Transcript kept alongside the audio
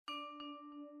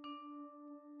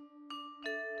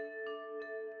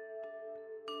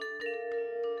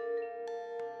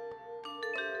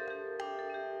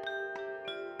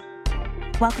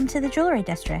Welcome to the Jewelry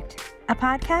District, a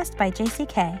podcast by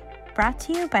JCK, brought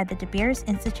to you by the De Beers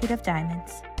Institute of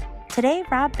Diamonds. Today,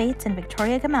 Rob Bates and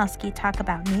Victoria Gamelski talk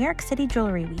about New York City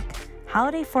Jewelry Week,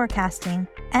 holiday forecasting,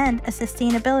 and a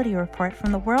sustainability report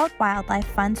from the World Wildlife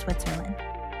Fund Switzerland.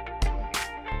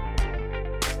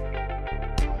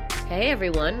 Hey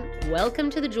everyone, welcome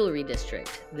to the Jewelry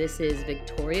District. This is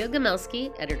Victoria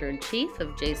Gamelski, Editor-in-Chief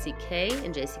of JCK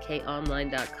and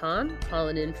jckonline.com,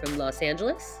 calling in from Los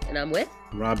Angeles, and I'm with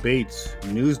Rob Bates,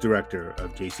 News Director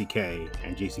of JCK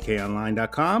and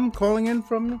jckonline.com, calling in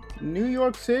from New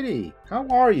York City. How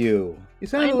are you? You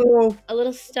sound a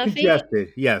little stuffy.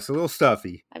 Congested. Yes, a little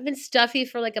stuffy. I've been stuffy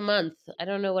for like a month. I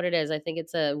don't know what it is. I think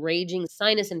it's a raging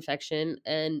sinus infection,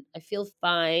 and I feel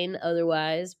fine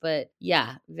otherwise. But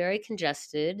yeah, very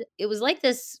congested. It was like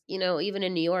this, even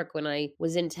in New York when I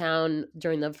was in town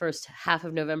during the first half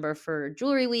of November for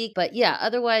Jewelry Week. But yeah,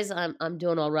 otherwise I'm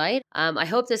doing all right. I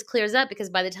hope this clears up because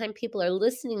by the time people are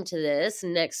listening to this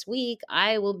next week,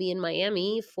 I will be in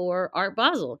Miami for Art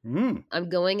Basel. I'm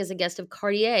going as a guest of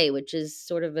Cartier, which is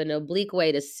sort of an oblique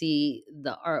way to see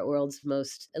the art world's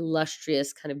most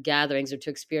illustrious kind of gatherings, or to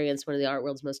experience one of the art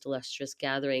world's most illustrious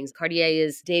gatherings. Cartier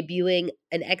is debuting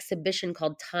an exhibition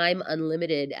called Time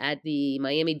Unlimited at the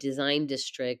Miami Design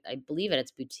District, I believe at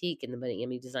its boutique in the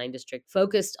Miami Design District,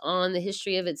 focused on the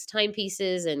history of its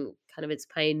timepieces and kind of its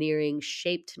pioneering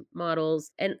shaped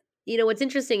models. And what's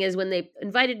interesting is when they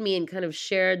invited me and kind of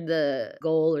shared the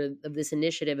goal of this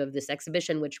initiative, of this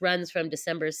exhibition, which runs from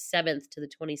December 7th to the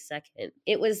 22nd,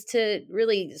 it was to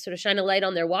really sort of shine a light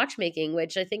on their watchmaking,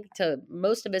 which I think to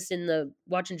most of us in the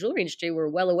watch and jewelry industry, we're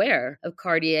well aware of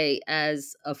Cartier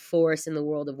as a force in the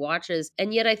world of watches.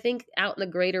 And yet I think out in the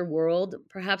greater world,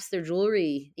 perhaps their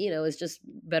jewelry, is just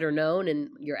better known. And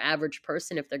your average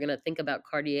person, if they're going to think about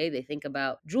Cartier, they think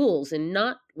about jewels and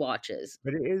not watches.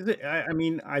 But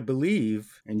I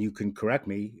believe, and you can correct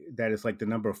me, that it's like the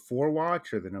number 4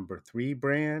 watch or the number 3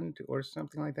 brand or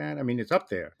something like that. I mean, it's up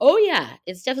there. Oh yeah,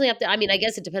 it's definitely up there. I mean, I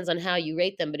guess it depends on how you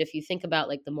rate them, but if you think about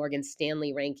like the Morgan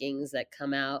Stanley rankings that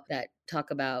come out that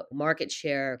talk about market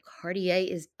share, Cartier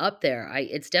is up there.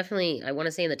 It's definitely, I want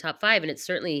to say, in the top 5, and it's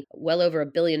certainly well over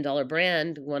 $1 billion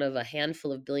brand, one of a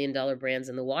handful of $1 billion brands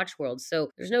in the watch world. So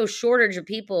there's no shortage of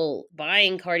people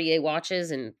buying Cartier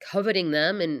watches and coveting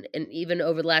them. And even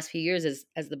over the last few years,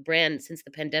 as the brand since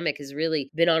the pandemic has really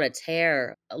been on a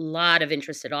tear, a lot of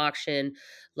interest at auction,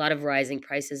 a lot of rising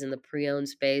prices in the pre-owned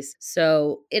space.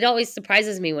 So it always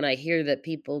surprises me when I hear that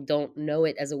people don't know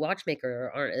it as a watchmaker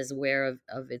or aren't as aware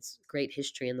of its great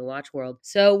history in the watch world.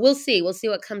 So we'll see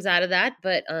what comes out of that.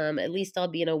 But at least I'll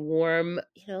be in a warm,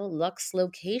 luxe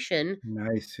location.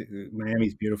 Nice.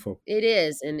 Miami's beautiful. It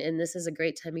is. And this is a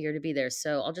great time of year to be there.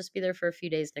 So I'll just be there for a few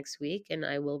days next week and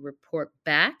I will report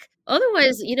back.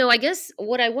 Otherwise, I guess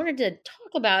what I wanted to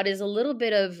talk about is a little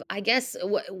bit of,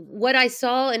 what I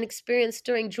saw and experienced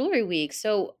during Jewelry Week.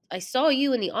 So I saw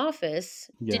you in the office.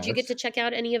 Yes. Did you get to check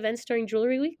out any events during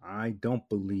Jewelry Week? I don't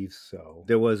believe so.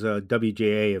 There was a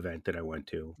WJA event that I went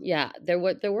to. Yeah, there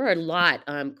were a lot,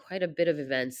 quite a bit of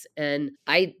events. And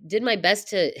I did my best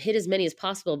to hit as many as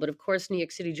possible. But of course, New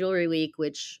York City Jewelry Week,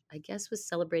 which I guess was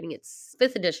celebrating its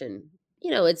 5th edition,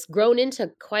 it's grown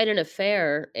into quite an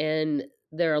affair, and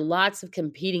there are lots of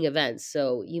competing events.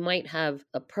 So you might have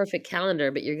a perfect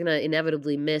calendar, but you're going to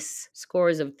inevitably miss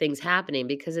scores of things happening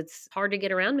because it's hard to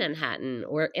get around Manhattan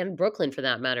and Brooklyn for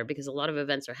that matter, because a lot of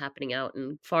events are happening out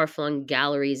in far-flung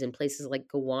galleries in places like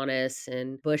Gowanus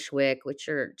and Bushwick, which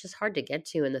are just hard to get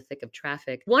to in the thick of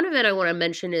traffic. One event I want to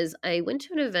mention is I went to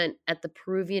an event at the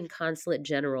Peruvian Consulate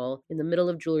General in the middle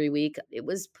of Jewelry Week. It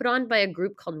was put on by a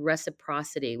group called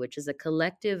Reciprocity, which is a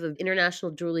collective of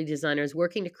international jewelry designers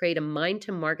working to create a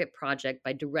mind-to-market project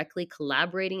by directly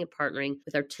collaborating and partnering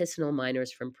with artisanal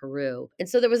miners from Peru. And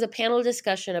so there was a panel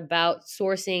discussion about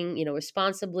sourcing,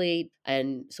 responsibly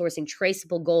and sourcing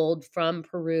traceable gold from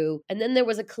Peru. And then there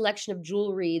was a collection of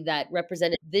jewelry that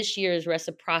represented this year's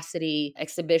Reciprocity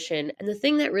exhibition. And the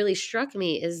thing that really struck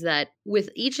me is that with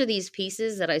each of these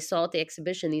pieces that I saw at the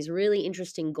exhibition, these really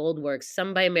interesting gold works,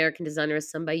 some by American designers,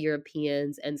 some by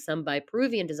Europeans, and some by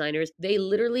Peruvian designers, they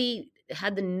literally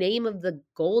had the name of the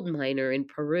gold miner in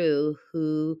Peru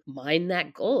who mined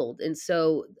that gold. And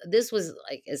so this was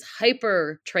like as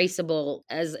hyper traceable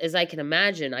as I can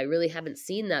imagine. I really haven't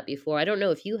seen that before. I don't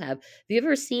know if you have. Have you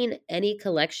ever seen any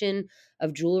collection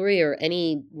of jewelry or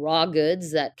any raw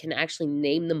goods that can actually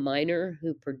name the miner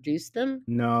who produced them?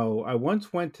 No, I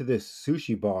once went to this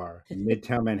sushi bar in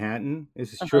Midtown Manhattan.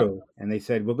 This is true. And they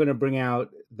said, we're going to bring out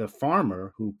the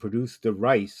farmer who produced the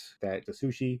rice that the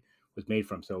sushi was made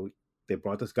from. So They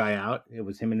brought this guy out. It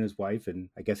was him and his wife, and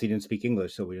I guess he didn't speak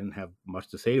English, so we didn't have much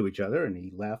to say to each other, and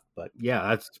he left. But yeah,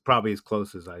 that's probably as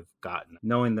close as I've gotten.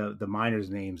 Knowing the miners'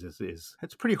 names is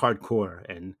it's pretty hardcore,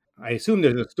 and I assume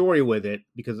there's a story with it,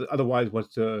 because otherwise,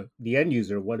 what's the end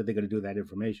user? What are they going to do with that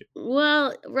information?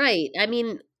 Well, right. I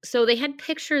mean, so they had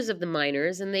pictures of the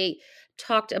miners and they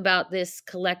talked about this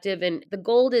collective, and the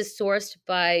gold is sourced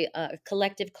by a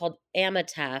collective called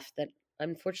Amitaf that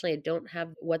unfortunately I don't have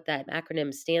what that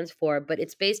acronym stands for, but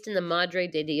it's based in the Madre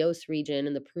de Dios region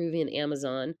in the Peruvian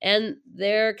Amazon, and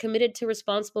they're committed to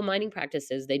responsible mining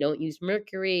practices. They don't use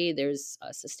mercury. There's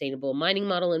a sustainable mining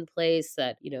model in place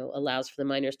that, allows for the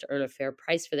miners to earn a fair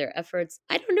price for their efforts.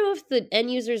 I don't know if the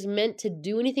end users meant to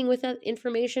do anything with that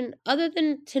information other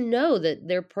than to know that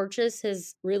their purchase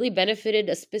has really benefited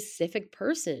a specific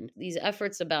person. These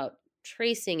efforts about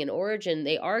tracing and origin,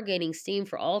 they are gaining steam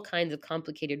for all kinds of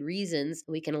complicated reasons.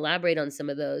 We can elaborate on some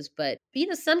of those, but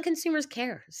some consumers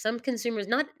care. Some consumers,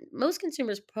 not most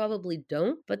consumers probably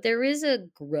don't, but there is a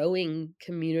growing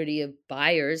community of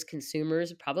buyers,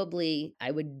 consumers, probably I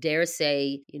would dare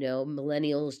say,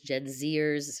 millennials, Gen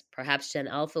Zers, perhaps Gen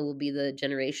Alpha will be the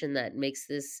generation that makes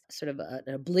this sort of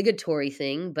an obligatory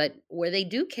thing, but where they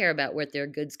do care about where their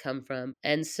goods come from.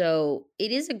 And so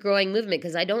it is a growing movement,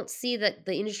 because I don't see that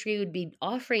the industry would be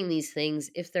offering these things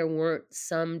if there weren't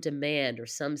some demand or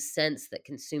some sense that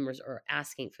consumers are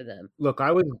asking for them. Look,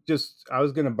 I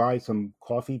was going to buy some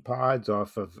coffee pods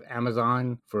off of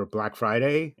Amazon for Black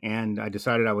Friday, and I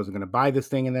decided I wasn't going to buy this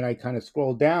thing, and then I kind of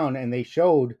scrolled down and they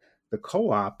showed the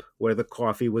co-op where the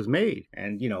coffee was made.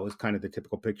 And, it was kind of the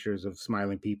typical pictures of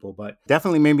smiling people, but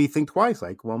definitely made me think twice,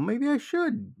 like, well, maybe I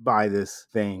should buy this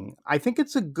thing. I think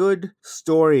it's a good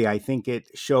story. I think it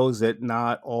shows that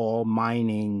not all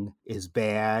mining is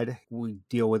bad. We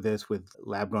deal with this with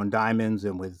lab-grown diamonds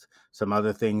and with some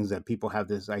other things, that people have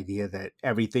this idea that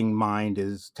everything mined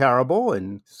is terrible,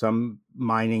 and some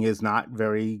mining is not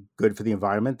very good for the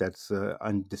environment. That's an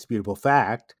undisputable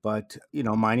fact. But,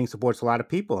 mining supports a lot of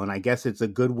people. And I guess it's a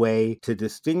good way to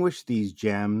distinguish these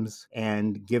gems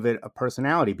and give it a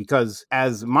personality. Because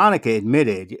as Monica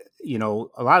admitted,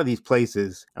 a lot of these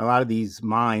places, a lot of these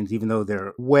mines, even though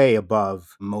they're way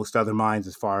above most other mines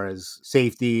as far as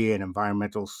safety and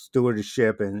environmental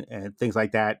stewardship and things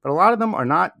like that, but a lot of them are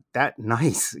not that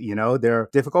nice. They're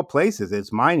difficult places.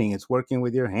 It's mining, it's working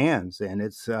with your hands. And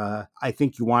it's, I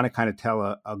think you want to kind of tell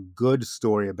a good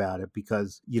story about it,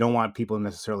 because you don't want people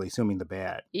necessarily assuming the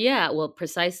bad. Yeah, well,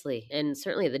 precisely. And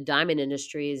certainly the diamond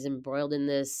industry is embroiled in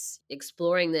this,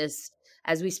 exploring this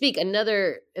as we speak.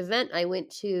 Another event I went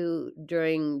to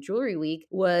during Jewelry Week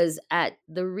was at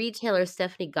the retailer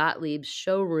Stephanie Gottlieb's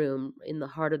showroom in the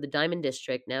heart of the Diamond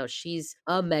District. Now, she's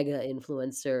a mega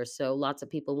influencer, so lots of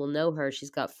people will know her.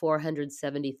 She's got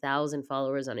 470,000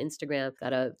 followers on Instagram,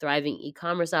 got a thriving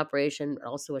e-commerce operation,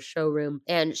 also a showroom.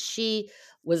 And she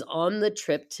was on the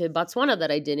trip to Botswana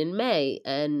that I did in May.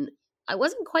 And I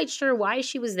wasn't quite sure why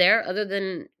she was there, other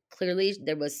than clearly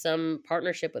there was some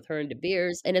partnership with her and De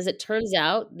Beers. And as it turns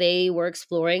out, they were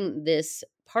exploring this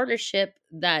partnership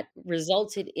that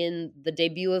resulted in the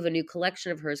debut of a new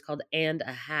collection of hers called And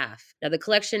a Half. Now, the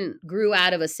collection grew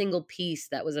out of a single piece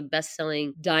that was a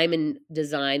best-selling diamond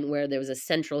design where there was a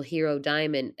central hero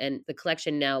diamond, and the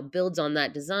collection now builds on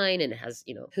that design and has,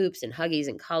 hoops and huggies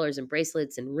and collars and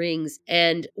bracelets and rings.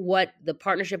 And what the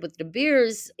partnership with De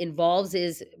Beers involves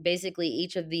is basically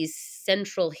each of these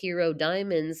central hero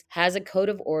diamonds has a code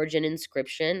of origin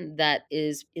inscription that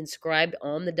is inscribed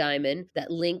on the diamond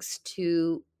that links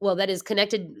to, well, that is connected.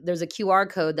 There's a QR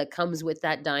code that comes with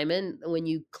that diamond. When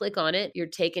you click on it, you're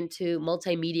taken to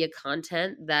multimedia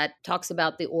content that talks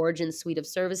about the origin suite of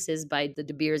services by the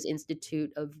De Beers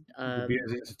Institute of De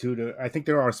Beers Institute I think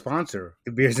they're our sponsor,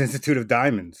 De Beers Institute of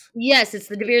Diamonds. Yes, it's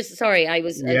the De Beers. Sorry,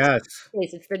 Yes.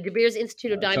 It's the De Beers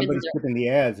Institute of Diamonds. Somebody's putting the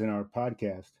ads in our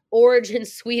podcast. Origin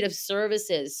suite of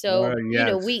services. So,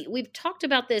 yes. we've talked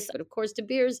about this, but of course, De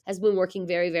Beers has been working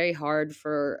very, very hard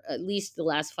for at least the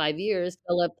last 5 years to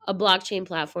develop a blockchain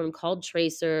platform called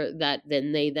Tracer that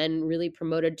they really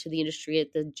promoted to the industry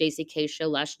at the JCK show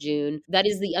last June. That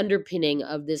is the underpinning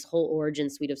of this whole Origin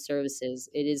suite of services.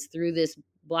 It is through this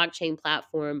blockchain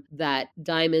platform that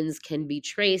diamonds can be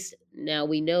traced. Now,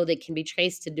 we know they can be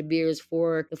traced to De Beers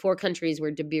for the 4 countries where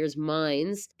De Beers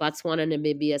mines: Botswana,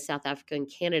 Namibia, South Africa,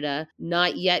 and Canada.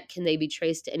 Not yet can they be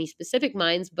traced to any specific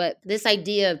mines, but this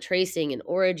idea of tracing and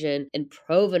origin and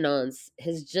provenance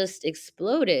has just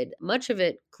exploded. Much of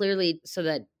it clearly so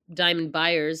that diamond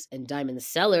buyers and diamond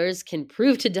sellers can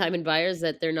prove to diamond buyers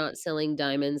that they're not selling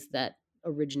diamonds that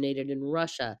originated in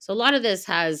Russia. So a lot of this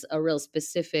has a real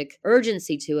specific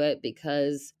urgency to it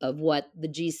because of what the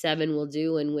G7 will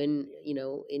do. And when,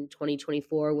 in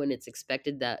 2024, when it's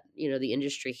expected that, the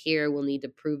industry here will need to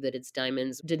prove that its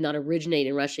diamonds did not originate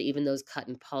in Russia, even those cut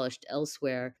and polished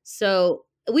elsewhere. So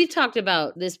we've talked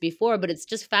about this before, but it's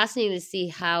just fascinating to see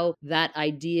how that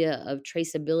idea of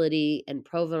traceability and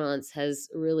provenance has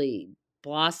really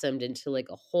blossomed into like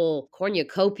a whole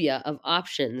cornucopia of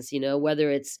options, whether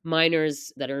it's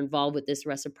miners that are involved with this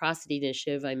reciprocity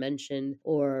initiative I mentioned,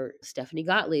 or Stephanie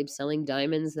Gottlieb selling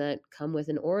diamonds that come with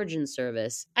an origin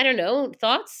service. I don't know.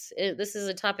 Thoughts? This is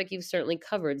a topic you've certainly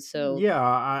covered. So yeah,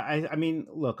 I mean,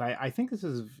 look, I think this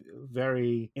is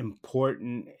very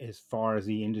important as far as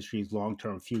the industry's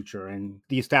long-term future. And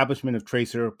the establishment of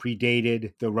Tracer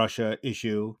predated the Russia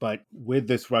issue, but with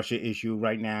this Russia issue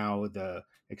right now, the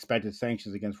expected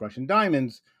sanctions against Russian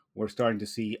diamonds, we're starting to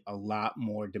see a lot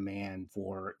more demand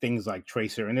for things like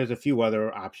Tracer. And there's a few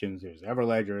other options. There's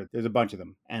Everledger. There's a bunch of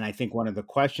them. And I think one of the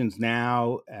questions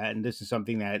now, and this is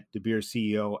something that De Beers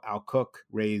CEO Al Cook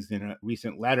raised in a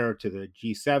recent letter to the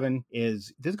G7,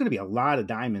 is there's going to be a lot of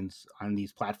diamonds on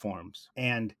these platforms.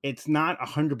 And it's not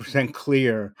 100%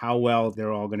 clear how well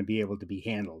they're all going to be able to be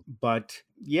handled. But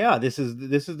yeah, this is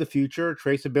the future.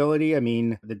 Traceability. I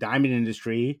mean, the diamond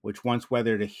industry, which once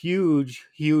weathered a huge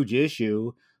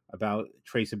issue about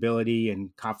traceability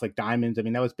and conflict diamonds. I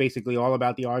mean, that was basically all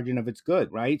about the origin of its good,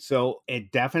 right? So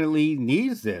it definitely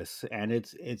needs this, and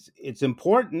it's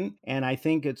important. And I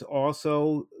think it's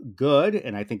also good.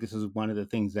 And I think this is one of the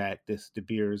things that this De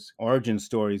Beers origin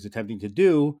story is attempting to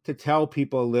do, to tell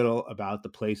people a little about the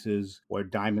places where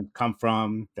diamonds come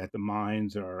from, that the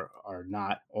mines are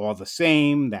not all the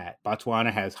same, that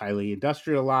Botswana has highly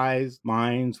industrialized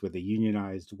mines with a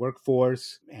unionized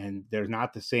workforce, and they're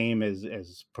not the same as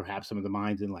perhaps some of the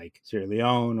mines in like Sierra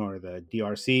Leone or the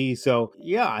DRC. So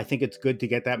yeah, I think it's good to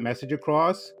get that message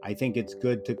across. I think it's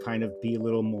good to kind of be a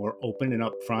little more open and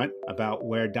upfront about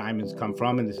where diamonds come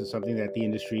from. And this is something that the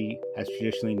industry has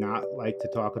traditionally not liked to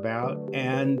talk about.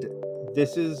 And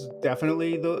this is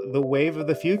definitely the wave of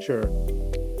the future.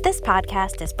 This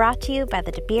podcast is brought to you by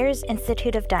the De Beers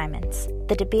Institute of Diamonds.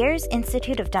 The De Beers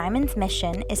Institute of Diamonds'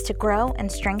 mission is to grow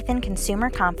and strengthen consumer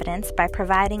confidence by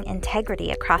providing integrity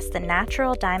across the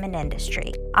natural diamond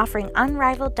industry, offering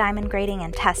unrivaled diamond grading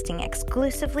and testing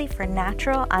exclusively for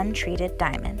natural, untreated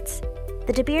diamonds.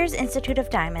 The De Beers Institute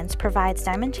of Diamonds provides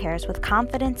diamantaires with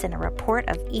confidence in a report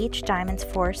of each diamond's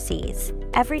 4 C's.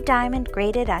 Every diamond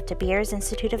graded at De Beers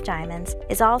Institute of Diamonds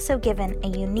is also given a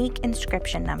unique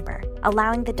inscription number,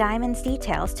 allowing the diamond's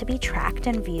details to be tracked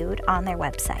and viewed on their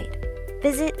website.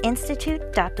 Visit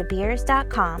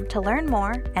institute.debeers.com to learn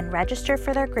more and register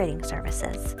for their grading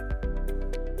services.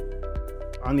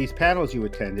 On these panels you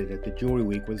attended at the Jewelry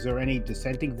Week, was there any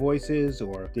dissenting voices,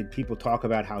 or did people talk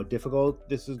about how difficult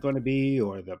this is going to be,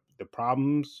 or the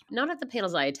problems? Not at the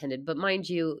panels I attended, but mind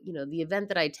you, the event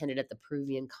that I attended at the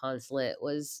Peruvian consulate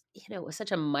was, was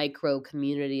such a micro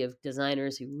community of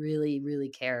designers who really, really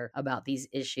care about these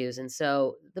issues. And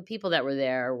so the people that were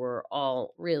there were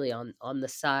all really on the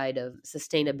side of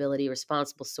sustainability,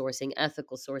 responsible sourcing,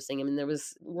 ethical sourcing. I mean,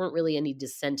 weren't really any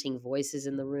dissenting voices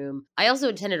in the room. I also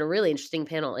attended a really interesting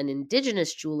panel on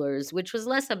indigenous jewelers, which was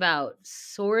less about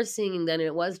sourcing than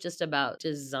it was just about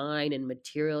design and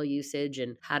material usage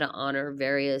and how to honor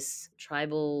various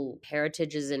tribal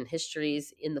heritages and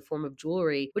histories in the form of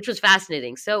jewelry, which was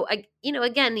fascinating. So,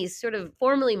 again, these sort of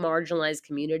formerly marginalized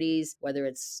communities, whether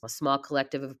it's a small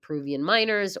collective of Peruvian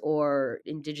miners or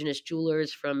indigenous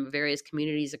jewelers from various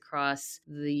communities across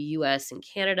the US and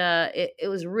Canada, it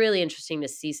was really interesting to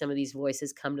see some of these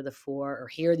voices come to the fore, or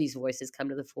hear these voices come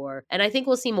to the fore. And I think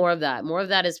we'll see more of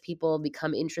that as people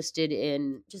become interested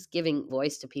in just giving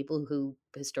voice to people who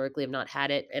historically have not had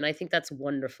it. And I think that's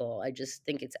wonderful. I just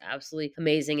think it's absolutely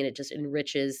amazing, and it just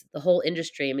enriches the whole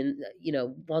industry. I mean,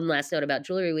 one last note about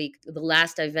Jewelry Week, the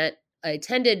last event I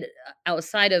attended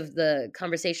outside of the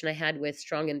conversation I had with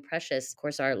Strong and Precious. Of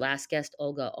course, our last guest,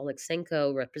 Olga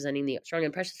Oleksenko, representing the Strong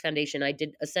and Precious Foundation. I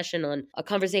did a session on a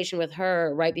conversation with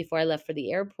her right before I left for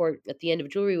the airport at the end of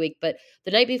Jewelry Week. But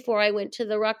the night before, I went to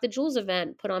the Rock the Jewels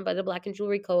event put on by the Black and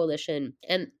Jewelry Coalition.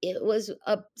 And it was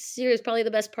a serious, probably the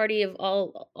best party of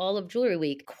all of Jewelry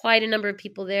Week. Quite a number of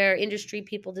people there, industry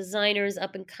people, designers,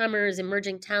 up-and-comers,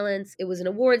 emerging talents. It was an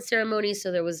award ceremony,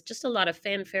 so there was just a lot of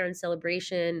fanfare and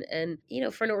celebration. And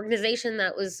for an organization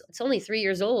it's only 3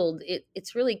 years old,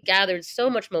 it's really gathered so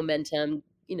much momentum.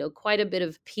 quite a bit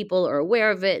of people are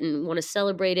aware of it and want to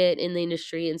celebrate it in the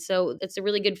industry. And so it's a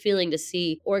really good feeling to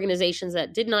see organizations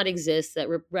that did not exist, that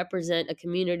represent a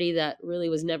community that really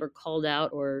was never called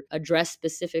out or addressed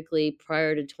specifically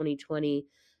prior to 2020.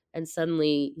 And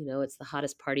suddenly, it's the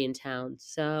hottest party in town.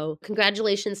 So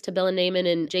congratulations to Bella Naiman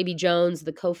and JB Jones,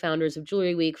 the co-founders of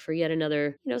Jewelry Week, for yet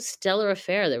another, stellar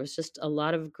affair. There was just a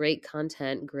lot of great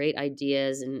content, great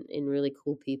ideas, and really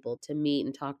cool people to meet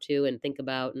and talk to and think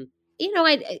about. And,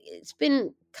 it's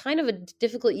been kind of a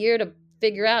difficult year to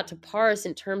figure out, to parse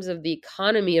in terms of the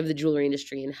economy of the jewelry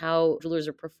industry and how jewelers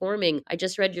are performing. I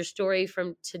just read your story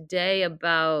from today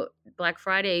about Black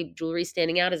Friday jewelry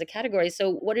standing out as a category.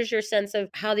 So what is your sense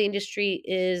of how the industry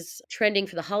is trending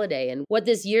for the holiday and what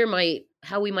this year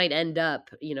how we might end up,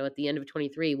 at the end of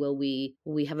 23? Will we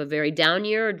have a very down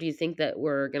year, or do you think that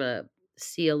we're going to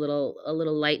see a little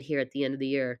light here at the end of the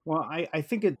year? Well, I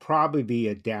think it'd probably be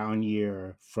a down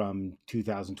year from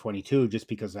 2022, just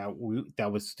because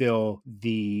that was still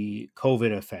the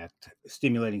COVID effect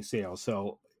stimulating sales.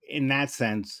 So in that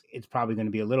sense, it's probably going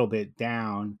to be a little bit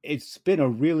down. It's been a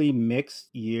really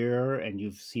mixed year, and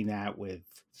you've seen that with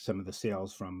some of the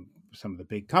sales from some of the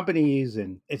big companies,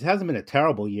 and it hasn't been a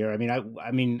terrible year. I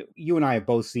mean, you and I have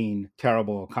both seen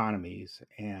terrible economies,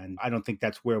 and I don't think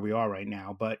that's where we are right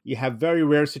now. But you have very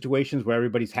rare situations where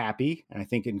everybody's happy, and I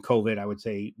think in COVID, I would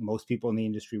say most people in the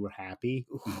industry were happy.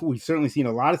 We've certainly seen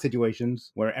a lot of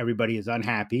situations where everybody is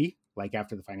unhappy, like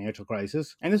after the financial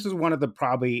crisis. And this is one of the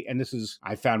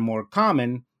I found more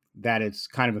common, that it's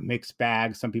kind of a mixed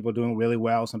bag. Some people are doing really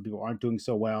well, some people aren't doing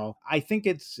so well. I think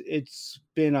it's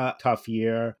been a tough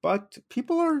year, but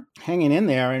people are hanging in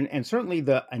there. And certainly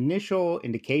the initial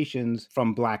indications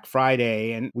from Black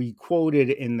Friday, and we quoted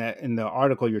in the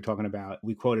article you're talking about,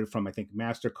 we quoted from, I think,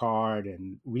 MasterCard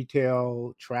and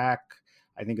Retail Track,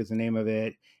 I think is the name of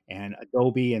it, and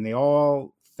Adobe, and they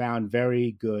all found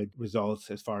very good results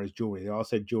as far as jewelry. They all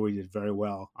said jewelry did very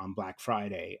well on Black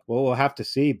Friday. Well, we'll have to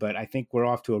see, but I think we're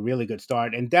off to a really good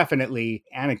start, and definitely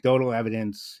anecdotal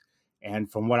evidence.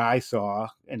 And from what I saw,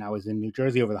 and I was in New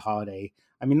Jersey over the holiday,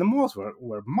 I mean, the malls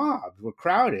were mobbed, were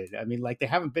crowded. I mean, like they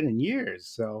haven't been in years.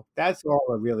 So that's all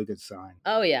a really good sign.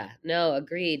 Oh, yeah. No,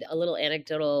 agreed. A little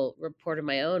anecdotal report of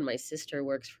my own. My sister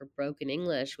works for Broken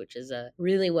English, which is a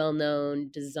really well-known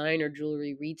designer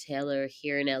jewelry retailer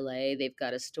here in LA. They've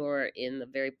got a store in the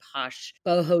very posh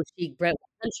boho chic Brentwood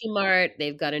Country Mart.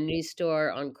 They've got a new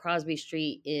store on Crosby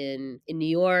Street in New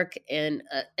York, and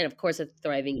of course a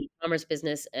thriving e-commerce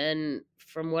business. And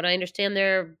from what I understand,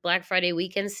 their Black Friday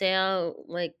weekend sale,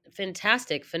 like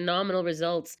fantastic, phenomenal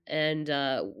results, and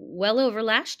well over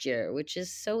last year, which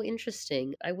is so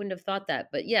interesting. I wouldn't have thought that,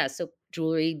 but yeah. So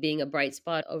jewelry being a bright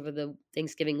spot over the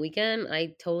Thanksgiving weekend,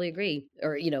 I totally agree.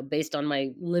 Or based on my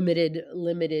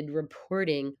limited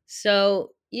reporting.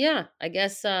 So yeah, I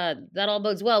guess that all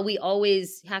bodes well. We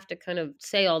always have to kind of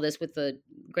say all this with a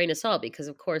grain of salt because,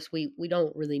 of course, we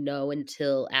don't really know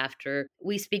until after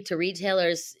we speak to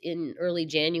retailers in early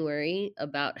January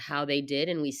about how they did,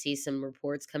 and we see some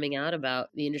reports coming out about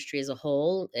the industry as a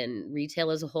whole and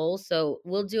retail as a whole. So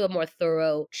we'll do a more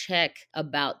thorough check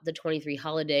about the 23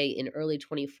 holiday in early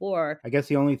 24. I guess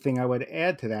the only thing I would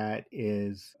add to that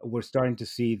is we're starting to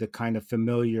see the kind of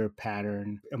familiar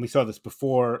pattern, and we saw this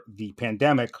before the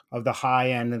pandemic, of the high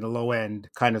end and the low end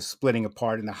kind of splitting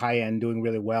apart, and the high end doing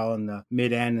really well and the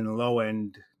mid end and the low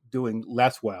end doing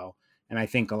less well. And I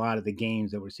think a lot of the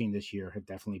gains that we're seeing this year have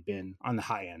definitely been on the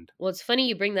high end. Well, it's funny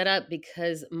you bring that up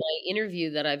because my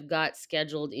interview that I've got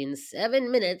scheduled in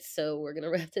 7 minutes, so we're going to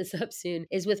wrap this up soon,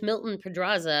 is with Milton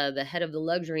Pedraza, the head of the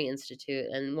Luxury Institute.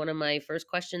 And one of my first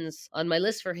questions on my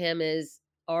list for him is,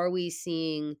 are we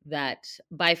seeing that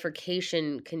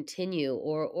bifurcation continue,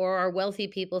 or are wealthy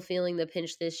people feeling the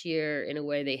pinch this year in a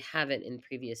way they haven't in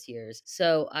previous years?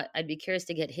 So I'd be curious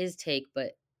to get his take,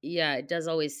 but yeah, it does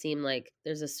always seem like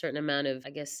there's a certain amount of,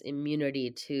 I guess,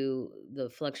 immunity to the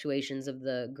fluctuations of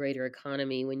the greater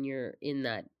economy when you're in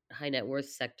that high net worth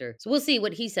sector. So we'll see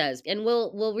what he says, and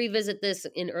we'll revisit this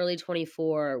in early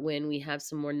 24 when we have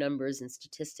some more numbers and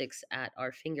statistics at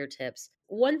our fingertips.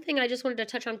 One thing I just wanted to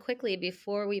touch on quickly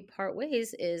before we part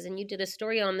ways is, and you did a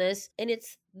story on this, and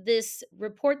it's this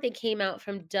report that came out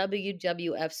from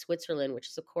WWF Switzerland, which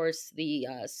is, of course, the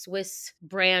Swiss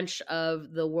branch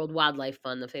of the World Wildlife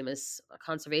Fund, the famous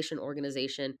conservation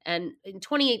organization. And in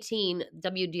 2018,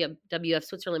 WWF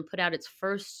Switzerland put out its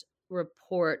first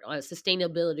report, a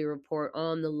sustainability report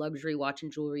on the luxury watch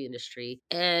and jewelry industry.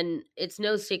 And it's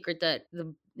no secret that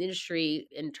the industry,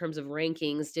 in terms of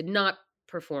rankings, did not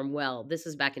perform well. This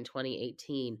is back in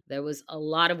 2018. There was a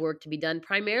lot of work to be done,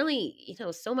 primarily,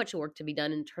 so much work to be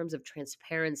done in terms of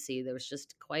transparency. There was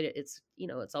just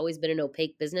it's always been an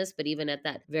opaque business, but even at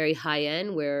that very high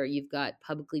end where you've got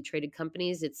publicly traded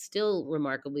companies, it's still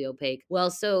remarkably opaque.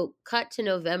 Well, so cut to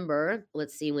November.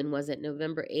 Let's see, when was it?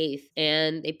 November 8th.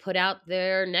 And they put out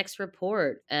their next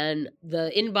report. And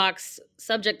the inbox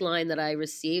subject line that I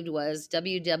received was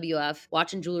WWF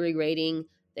Watch and Jewelry Rating.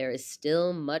 There is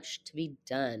still much to be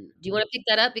done. Do you want to pick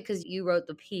that up? Because you wrote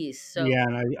the piece. So Yeah,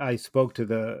 and I spoke to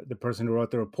the person who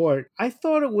wrote the report. I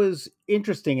thought it was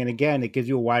interesting, and again, it gives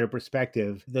you a wider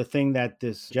perspective. The thing that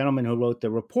this gentleman who wrote the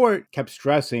report kept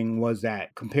stressing was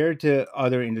that compared to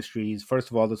other industries,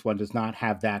 first of all, this one does not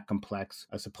have that complex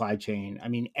a supply chain. I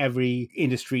mean, every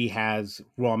industry has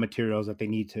raw materials that they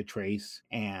need to trace,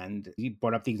 and he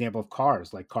brought up the example of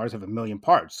cars. Like cars have a million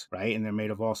parts, right? And they're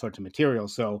made of all sorts of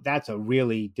materials. So that's a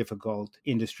really difficult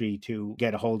industry to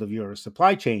get a hold of your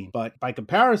supply chain. But by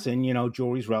comparison,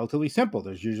 jewelry is relatively simple.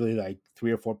 There's usually like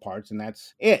 3 or 4 parts, and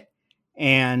that's it.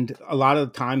 And a lot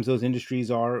of times those industries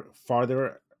are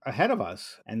farther ahead of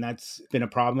us. And that's been a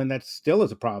problem, and that still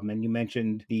is a problem. And you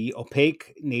mentioned the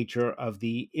opaque nature of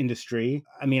the industry.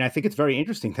 I mean, I think it's very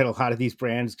interesting that a lot of these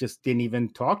brands just didn't even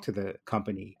talk to the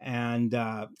company. And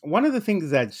one of the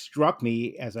things that struck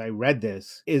me as I read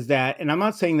this is that, and I'm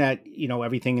not saying that,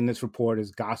 everything in this report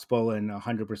is gospel and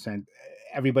 100%.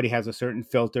 Everybody has a certain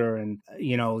filter, and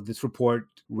this report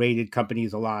rated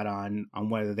companies a lot on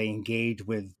whether they engage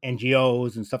with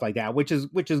NGOs and stuff like that, which is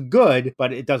good,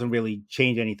 but it doesn't really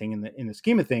change anything in the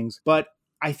scheme of things. But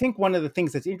I think one of the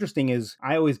things that's interesting is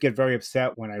I always get very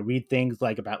upset when I read things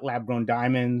like about lab-grown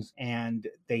diamonds and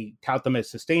they tout them as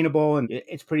sustainable. And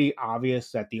it's pretty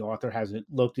obvious that the author hasn't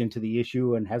looked into the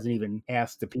issue and hasn't even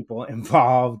asked the people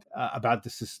involved about the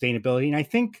sustainability. And I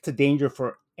think it's a danger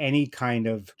for any kind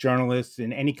of journalist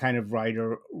and any kind of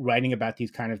writer writing about these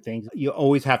kind of things. You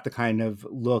always have to kind of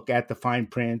look at the fine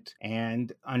print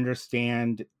and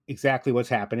understand exactly what's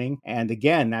happening. And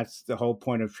again, that's the whole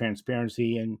point of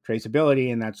transparency and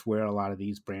traceability. And that's where a lot of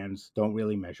these brands don't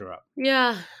really measure up.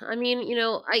 yeah, I mean,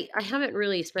 I haven't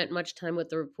really spent much time with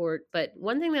the report, but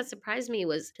one thing that surprised me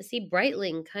was to see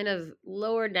Breitling kind of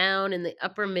lower down in the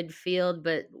upper midfield,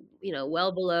 but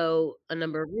well below a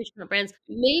number of regional brands.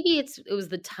 Maybe it was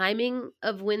the timing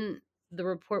of when the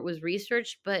report was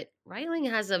researched, but Breitling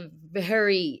has a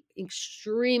very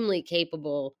extremely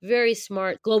capable, very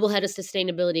smart global head of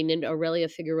sustainability named Aurelia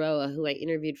Figueroa, who I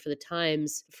interviewed for the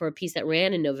Times for a piece that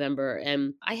ran in November.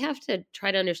 And I have to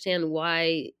try to understand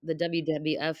why the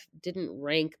WWF didn't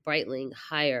rank Breitling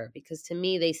higher, because to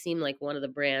me, they seem like one of the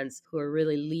brands who are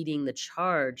really leading the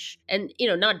charge. And,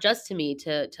 not just to me,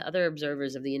 to other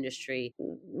observers of the industry.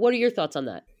 What are your thoughts on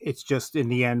that? It's just in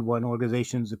the end one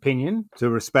organization's opinion. It's a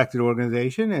respected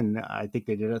organization, and I think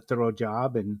they did a thorough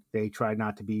job, and they tried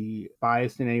not to be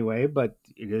biased in any way, but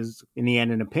it is in the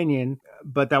end an opinion.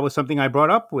 But that was something I brought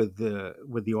up with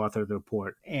the author of the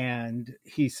report, and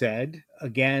he said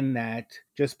again that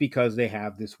just because they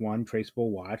have this one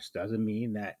traceable watch doesn't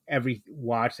mean that every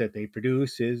watch that they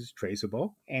produce is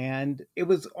traceable. And it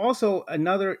was also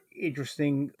another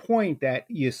interesting point that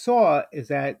you saw is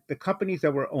that the companies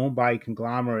that were owned by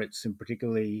conglomerates, and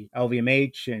particularly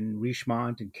LVMH and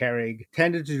Richemont and Kering,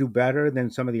 tended to do better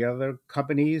than some of the other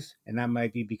companies. And that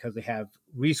might be because they have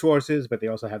resources, but they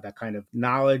also have that kind of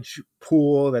knowledge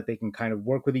pool that they can kind of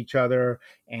work with each other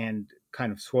and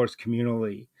kind of source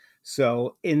communally.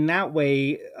 So in that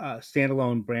way,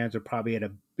 standalone brands are probably at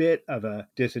a bit of a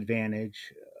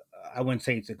disadvantage. I wouldn't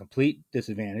say it's a complete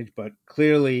disadvantage, but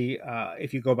clearly,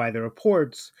 if you go by the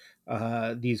reports,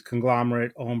 these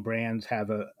conglomerate-owned brands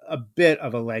have a bit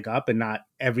of a leg up, and not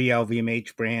every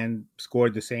LVMH brand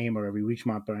scored the same or every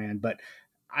Richemont brand. But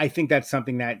I think that's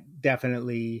something that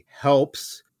definitely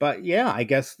helps. But yeah, I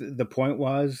guess the point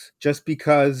was just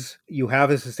because you have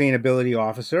a sustainability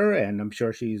officer, and I'm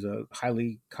sure she's a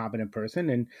highly competent person,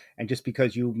 and just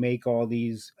because you make all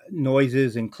these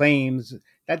noises and claims,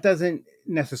 that doesn't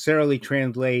necessarily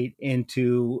translate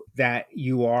into that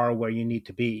you are where you need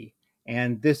to be.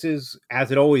 And this is,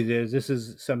 as it always is, this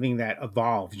is something that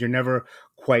evolves. You're never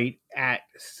quite at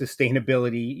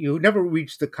sustainability. You never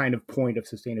reach the kind of point of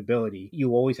sustainability.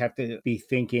 You always have to be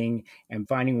thinking and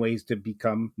finding ways to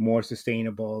become more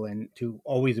sustainable and to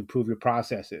always improve your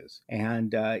processes.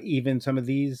 And even some of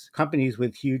these companies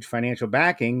with huge financial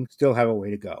backing still have a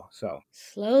way to go. So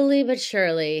slowly but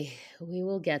surely, we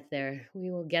will get there.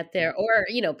 We will get there. Or,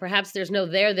 perhaps there's no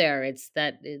there. It's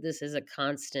that this is a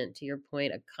constant, to your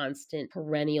point, a constant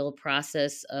perennial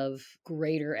process of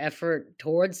greater effort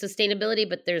towards sustainability,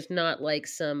 but there's not not like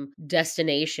some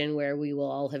destination where we will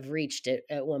all have reached it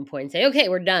at one point and say, okay,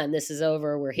 we're done. This is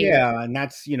over. We're here. Yeah, and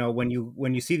that's, when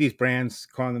you see these brands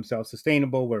calling themselves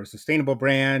sustainable, we're a sustainable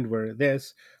brand, we're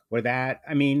this, we're that.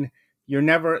 I mean,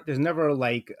 there's never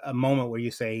like a moment where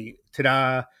you say,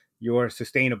 ta-da, you're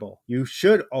sustainable. You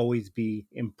should always be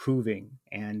improving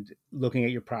and looking at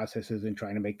your processes and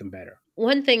trying to make them better.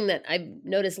 One thing that I've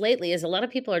noticed lately is a lot of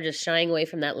people are just shying away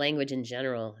from that language in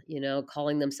general,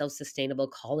 calling themselves sustainable,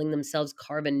 calling themselves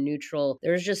carbon neutral.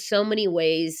 There's just so many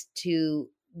ways to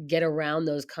get around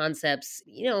those concepts.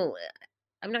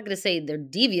 I'm not going to say they're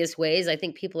devious ways. I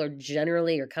think people are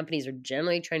generally, or companies are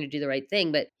generally trying to do the right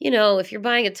thing. But, if you're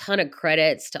buying a ton of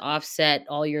credits to offset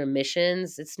all your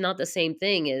emissions, it's not the same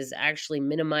thing as actually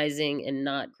minimizing and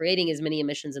not creating as many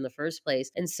emissions in the first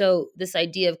place. And so this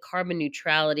idea of carbon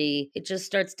neutrality, it just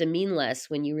starts to mean less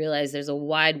when you realize there's a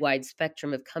wide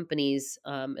spectrum of companies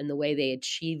and the way they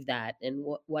achieve that and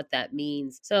what that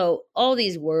means. So all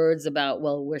these words about,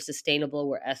 well, we're sustainable,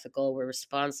 we're ethical, we're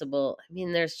responsible. I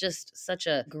mean, there's just such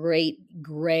a great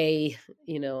gray,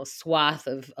 swath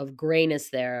of grayness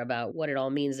there about what it all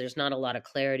means. There's not a lot of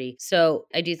clarity. So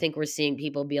I do think we're seeing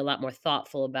people be a lot more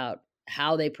thoughtful about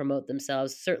how they promote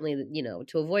themselves, certainly,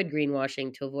 to avoid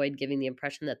greenwashing, to avoid giving the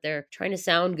impression that they're trying to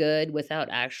sound good without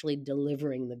actually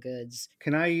delivering the goods.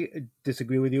 Can I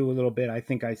disagree with you a little bit? I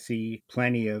think I see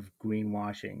plenty of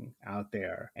greenwashing out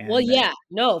there. Well, yeah,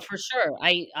 no, for sure.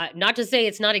 I not to say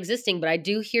it's not existing, but I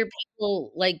do hear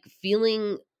people like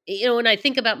feeling, when I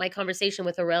think about my conversation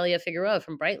with Aurelia Figueroa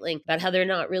from Breitling about how they're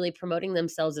not really promoting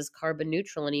themselves as carbon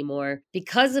neutral anymore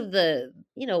because of the,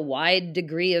 wide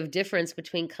degree of difference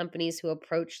between companies who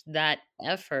approach that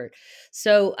effort.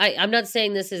 So I'm not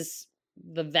saying this is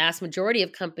the vast majority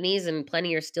of companies, and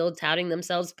plenty are still touting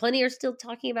themselves. Plenty are still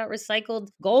talking about recycled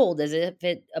gold as if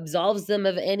it absolves them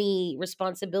of any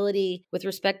responsibility with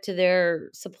respect to their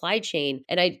supply chain.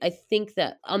 And I think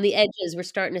that on the edges, we're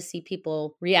starting to see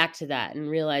people react to that and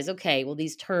realize, okay, well,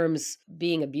 these terms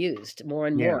being abused more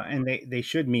and more. Yeah, and they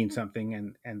should mean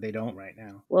something, and they don't right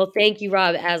now. Well, thank you,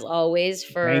 Rob, as always,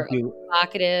 for Thank you. a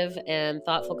provocative and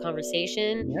thoughtful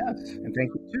conversation. Yes, and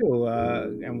thank you too.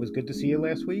 And it was good to see you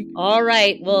last week. All right.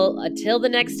 Well, until the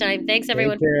next time, thanks,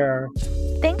 everyone. Take care.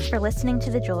 Thanks for listening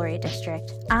to The Jewelry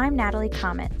District. I'm Natalie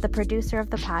Comet, the producer of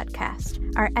the podcast.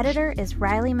 Our editor is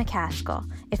Riley McCaskill.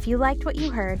 If you liked what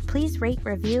you heard, please rate,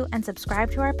 review, and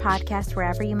subscribe to our podcast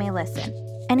wherever you may listen.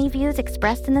 Any views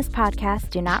expressed in this podcast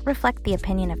do not reflect the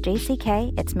opinion of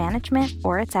JCK, its management,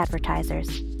 or its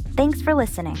advertisers. Thanks for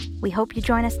listening. We hope you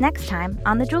join us next time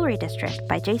on The Jewelry District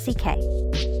by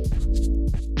JCK.